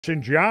In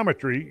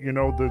geometry,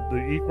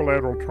 the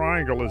equilateral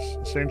triangle is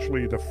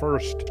essentially the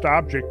first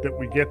object that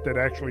we get that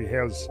actually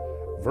has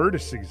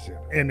vertices in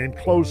it and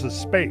encloses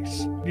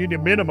space. You need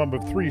a minimum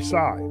of 3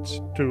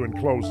 sides to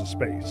enclose a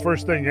space.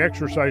 First thing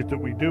exercise that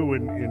we do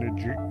in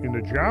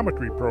a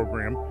geometry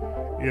program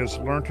is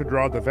learn to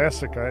draw the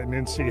vesica and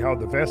then see how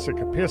the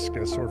vesica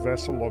piscis, or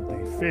vessel of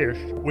the fish,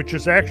 which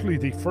is actually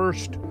the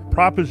first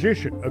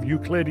proposition of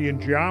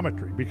Euclidean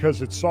geometry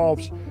because it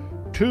solves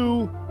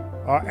 2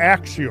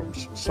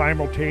 axioms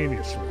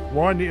simultaneously.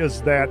 One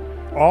is that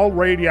all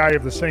radii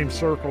of the same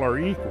circle are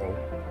equal,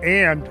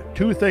 and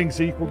 2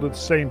 things equal to the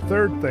same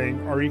third thing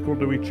are equal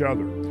to each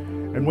other.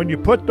 And when you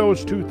put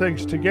those 2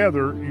 things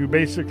together, you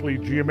basically,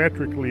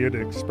 geometrically, it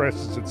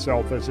expresses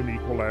itself as an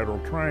equilateral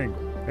triangle.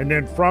 And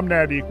then from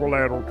that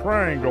equilateral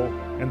triangle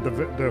and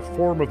the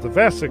form of the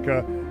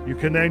vesica, you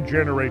can then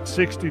generate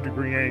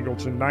 60-degree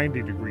angles and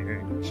 90-degree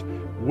angles.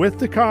 With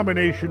the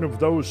combination of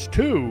those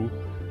 2,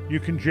 you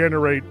can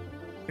generate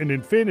an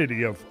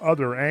infinity of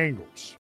other angles.